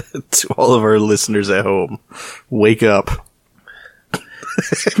 To all of our listeners at home, wake up.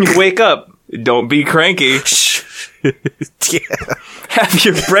 Wake up. Don't be cranky. Yeah. Have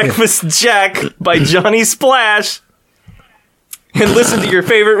your breakfast Jack by Johnny Splash. And listen to your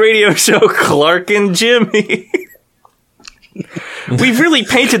favorite radio show, Clark and Jimmy. We've really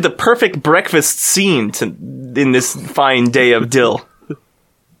painted the perfect breakfast scene in this fine day of Dill.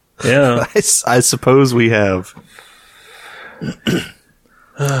 Yeah. I suppose we have.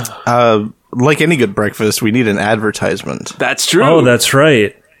 Like any good breakfast, we need an advertisement. That's true. Oh, that's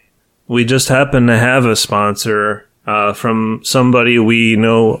right. We just happen to have a sponsor from somebody we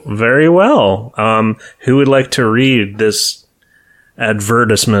know very well. Who would like to read this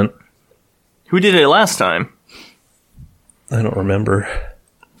advertisement? Who did it last time? I don't remember.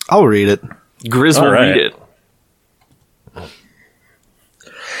 I'll read it. Grizz will read it.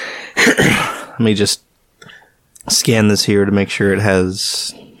 Let me just scan this here to make sure it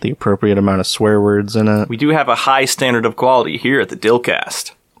has the appropriate amount of swear words in it. We do have a high standard of quality here at the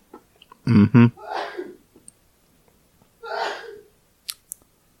Dillcast. Mm-hmm.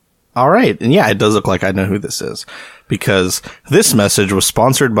 All right. And yeah, it does look like I know who this is. Because this message was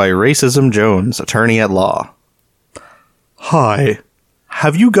sponsored by Racism Jones, attorney at law. Hi.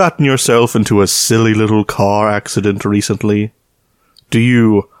 Have you gotten yourself into a silly little car accident recently? Do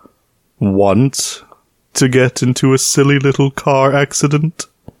you want to get into a silly little car accident?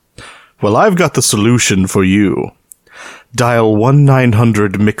 Well, I've got the solution for you. Dial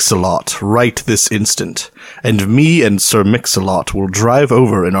 1-900-MIX-A-LOT right this instant, and me and Sir Mix-A-Lot will drive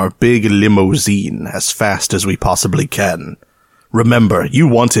over in our big limousine as fast as we possibly can. Remember, you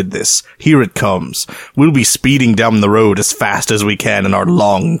wanted this. Here it comes. We'll be speeding down the road as fast as we can in our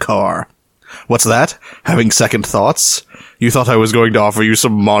long car. What's that? Having second thoughts? You thought I was going to offer you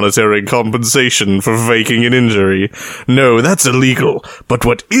some monetary compensation for faking an injury. No, that's illegal. But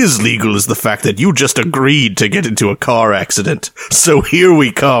what is legal is the fact that you just agreed to get into a car accident. So here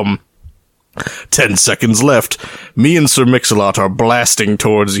we come. 10 seconds left. Me and Sir Mix-A-Lot are blasting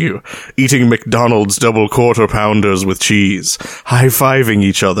towards you, eating McDonald's double quarter pounders with cheese, high-fiving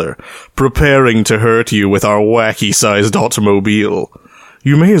each other, preparing to hurt you with our wacky-sized automobile.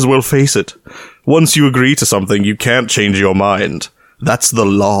 You may as well face it. Once you agree to something, you can't change your mind. That's the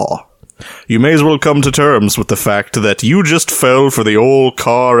law. You may as well come to terms with the fact that you just fell for the old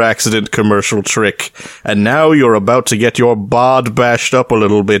car accident commercial trick, and now you're about to get your bod bashed up a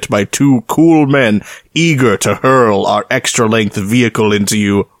little bit by two cool men eager to hurl our extra-length vehicle into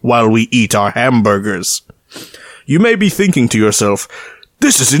you while we eat our hamburgers. You may be thinking to yourself,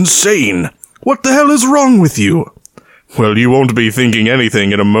 this is insane. What the hell is wrong with you? Well, you won't be thinking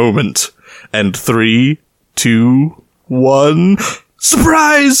anything in a moment. And 3, 2, 1...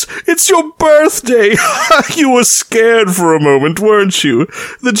 Surprise! It's your birthday! You were scared for a moment, weren't you?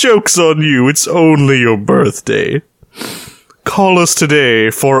 The joke's on you, it's only your birthday. Call us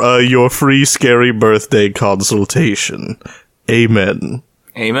today for your free scary birthday consultation. Amen.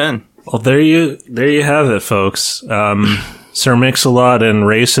 Amen. Well, there you have it, folks. Sir Mix-a-Lot and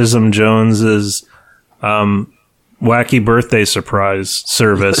Racism Jones's wacky birthday surprise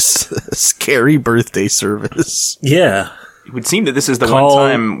service. Scary birthday service. Yeah. It would seem that this is the one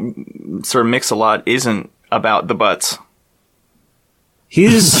time Sir Mix-a-Lot isn't about the butts.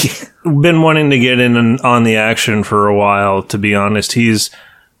 He's been wanting to get in on the action for a while, to be honest. He's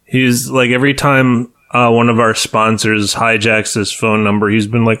like, every time one of our sponsors hijacks his phone number, he's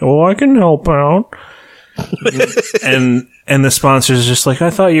been like, "Oh, I can help out." and the sponsor's just like, "I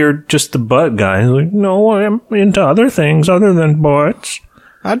thought you were just the butt guy." He's like, "No, I'm into other things other than butts."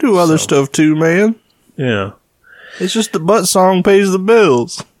 I do other stuff too, man. Yeah. It's just the butt song pays the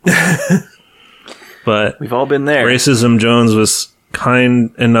bills. But we've all been there. Racism Jones was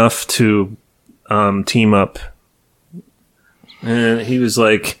kind enough to team up. And he was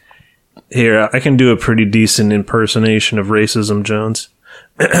like, "Here, I can do a pretty decent impersonation of Racism Jones."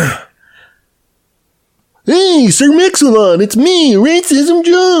 Hey, Sir Mix-a-Lot, it's me, Racism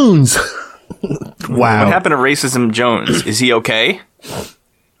Jones. Wow. What happened to Racism Jones? Is he okay?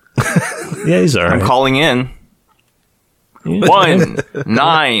 Yeah, he's alright. I'm calling in.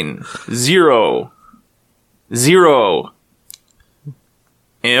 190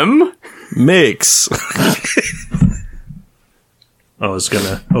 M? Mix. I was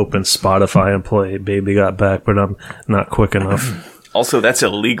gonna open Spotify and play Baby Got Back, but I'm not quick enough. Also, that's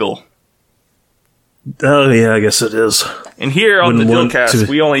illegal. Oh, yeah, I guess it is. And here on the Wouldn't want Dilcast,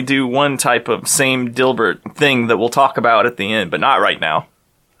 to- we only do one type of same Dilbert thing that we'll talk about at the end, but not right now.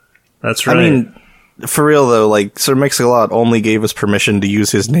 That's right. I mean, for real though, like, Sir Mix-a-Lot only gave us permission to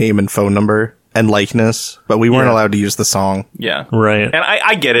use his name and phone number and likeness, but we weren't allowed to use the song. Yeah. right. And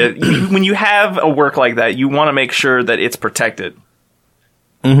I get it. When you have a work like that, you want to make sure that it's protected.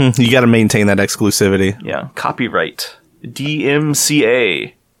 You gotta maintain that exclusivity. Yeah. Copyright.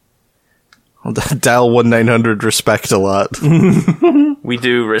 DMCA. Dial 1-900 respect a lot. We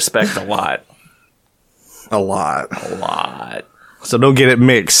do respect a lot. A lot. A lot. So don't get it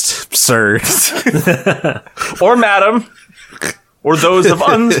mixed, sir. Or madam. Or those of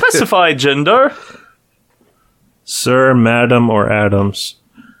unspecified gender. Sir, Madam, or Adams.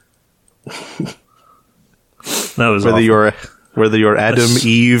 That was whether you're Adam,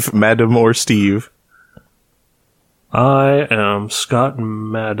 Eve, Madam, or Steve. I am Scott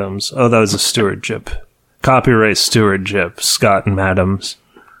Madams. Oh, that was a stewardship. Copyright stewardship. Scott and Madams.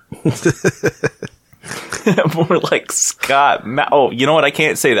 More like Scott. Oh, you know what? I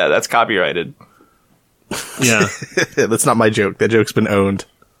can't say that. That's copyrighted. Yeah. That's not my joke. That joke's been owned.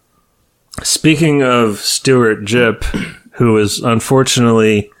 Speaking of Stuart Jip, who is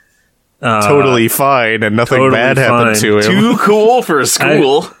unfortunately Totally fine, and nothing totally bad happened fine. to him. Too cool for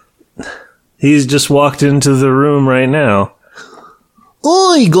school. he's just walked into the room right now.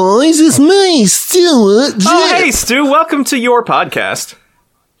 Hi guys, it's me, Stuart Jip. Oh, hey, Stu. Welcome to your podcast.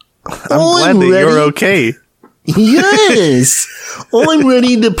 I'm glad that you're okay. Yes, I'm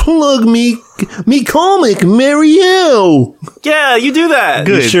ready to plug me comic, Marielle. Yeah, you do that.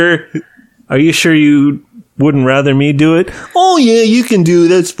 Good. You sure? Are you sure you wouldn't rather me do it? Oh yeah, you can do it.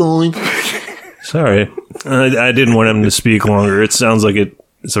 That's fine. Sorry. I didn't want him to speak longer. It sounds like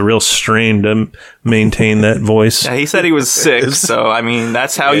it's a real strain to maintain that voice. Yeah, he said he was sick, so, I mean,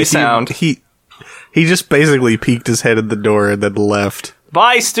 that's how you sound. He just basically peeked his head at the door and then left.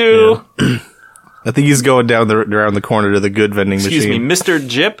 Bye, Stu. Yeah. I think he's going around the corner to the good vending Excuse me, machine. Mr.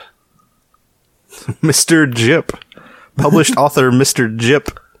 Jip? Mr. Jip. Published author Mr.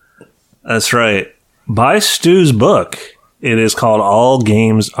 Jip. That's right. Buy Stu's book. It is called All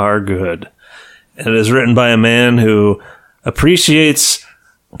Games Are Good. It is written by a man who appreciates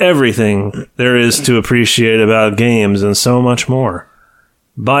everything there is to appreciate about games and so much more.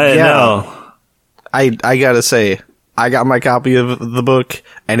 Buy it now. I gotta say, I got my copy of the book,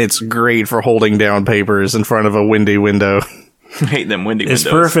 and it's great for holding down papers in front of a windy window. I hate them windy It's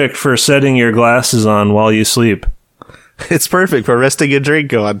windows. perfect for setting your glasses on while you sleep. It's perfect for resting a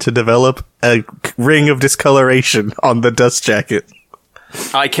drink on to develop a ring of discoloration on the dust jacket.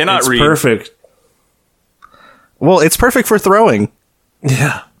 I cannot It's read. perfect. Well, it's perfect for throwing.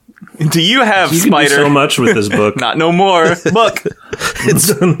 Yeah. Do you have You can do Spider? so much with this book. Not no more. Look.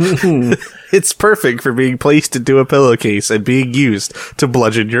 It's perfect for being placed into a pillowcase and being used to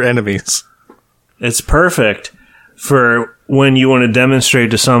bludgeon your enemies. It's perfect for when you want to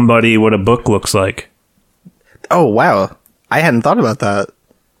demonstrate to somebody what a book looks like. Oh, wow. I hadn't thought about that.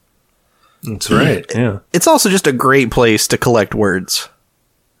 That's right. Yeah. It's also just a great place to collect words.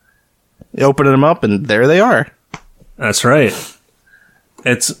 You open them up, and there they are. That's right.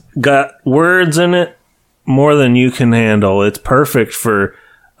 It's got words in it more than you can handle. It's perfect for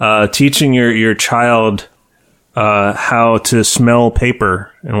teaching your child how to smell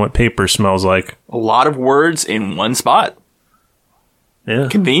paper and what paper smells like. A lot of words in one spot. Yeah.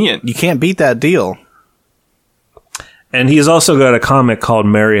 Convenient. You can't beat that deal. And he's also got a comic called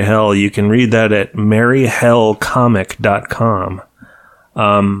Merry Hell. You can read that at merryhellcomic.com.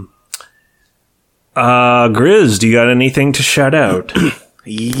 Grizz, do you got anything to shout out?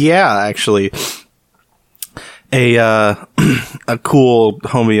 Yeah, actually. A cool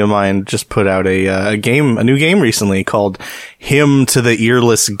homie of mine just put out a new game recently called Hymn to the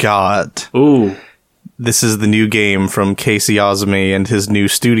Earless God. Ooh. This is the new game from Casey Ozame and his new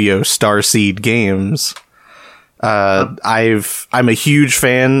studio, Starseed Games. I'm a huge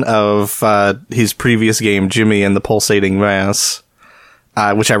fan of his previous game, Jimmy and the Pulsating Mass,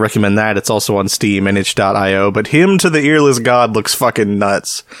 which I recommend that. It's also on Steam and itch.io. But Hymn to the Earless God looks fucking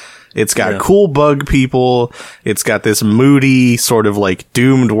nuts. It's got cool bug people. It's got this moody, sort of like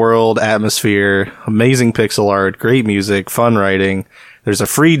doomed world atmosphere. Amazing pixel art, great music, fun writing. There's a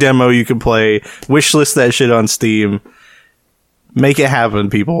free demo you can play. Wishlist that shit on Steam. Make it happen,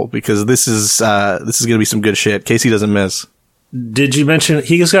 people, because this is gonna be some good shit. Casey doesn't miss. Did you mention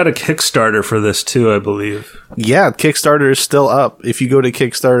he's got a Kickstarter for this too, I believe? Yeah, Kickstarter is still up. If you go to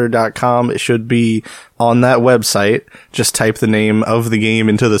Kickstarter.com, it should be on that website. Just type the name of the game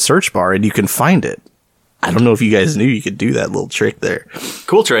into the search bar and you can find it. I don't know if you guys knew you could do that little trick there.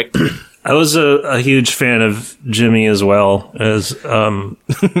 Cool trick. I was a huge fan of Jimmy as well, as I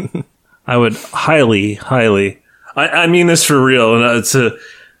would highly, I mean this for real, and it's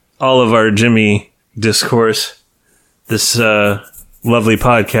all of our Jimmy discourse, this lovely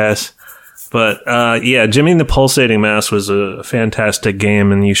podcast. But yeah, Jimmy and the Pulsating Mass was a fantastic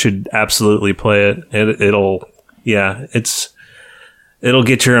game, and you should absolutely play it. It'll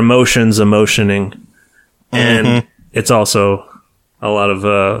get your emotions emotioning, and it's also a lot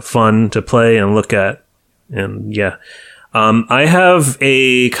of fun to play and look at. And yeah, I have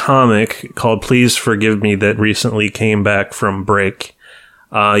a comic called Please Forgive Me that recently came back from break.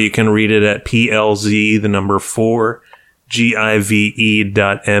 You can read it at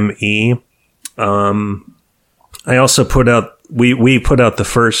PLZ4GIVE.me. I also put out, we put out the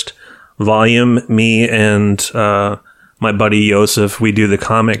first volume, me and my buddy Yosef, we do the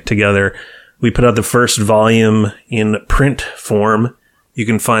comic together. We put out the first volume in print form. You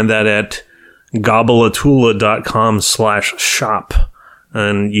can find that at gobbleatula.com/shop.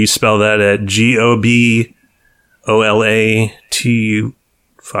 And you spell that at GOBOLATU.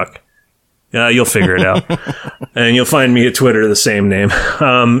 Fuck. You'll figure it out. And you'll find me at Twitter, the same name.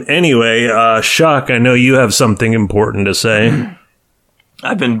 Anyway, Shock, I know you have something important to say.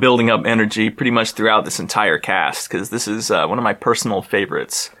 I've been building up energy pretty much throughout this entire cast, because this is one of my personal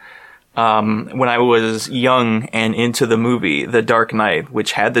favorites. When I was young and into the movie The Dark Knight,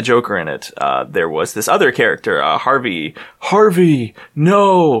 which had the Joker in it, there was this other character, Harvey,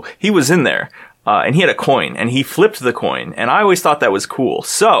 no! He was in there, and he had a coin, and he flipped the coin, and I always thought that was cool.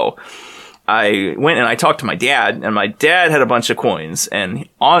 So, I went and I talked to my dad, and my dad had a bunch of coins, and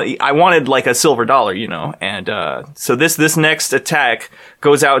I wanted like a silver dollar, you know, and so this next attack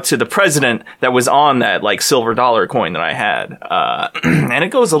goes out to the president that was on that like silver dollar coin that I had, and it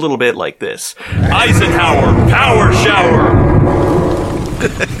goes a little bit like this: Eisenhower, power shower.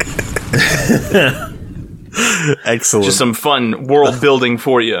 Excellent. Just some fun world building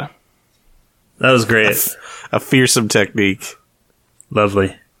for you. That was great. A fearsome technique.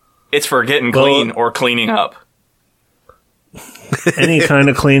 Lovely. It's for getting clean or cleaning up. Any kind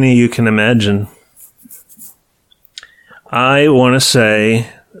of cleaning you can imagine. I want to say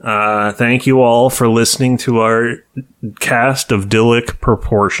thank you all for listening to our cast of Dillic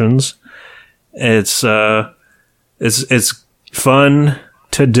Proportions. It's fun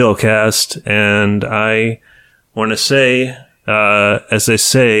to Dillcast, and I want to say, as they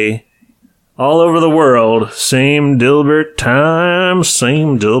say, all over the world, same Dilbert time,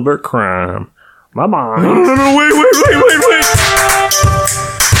 same Dilbert crime. Bye-bye. No, wait.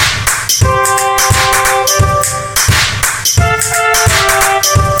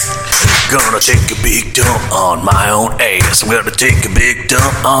 Gonna take a big dump on my own ass. I'm gonna take a big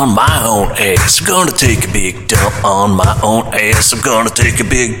dump on my own ass. I'm gonna take a big dump on my own ass. I'm gonna take a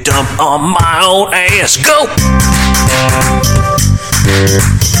big dump on my own ass. Go!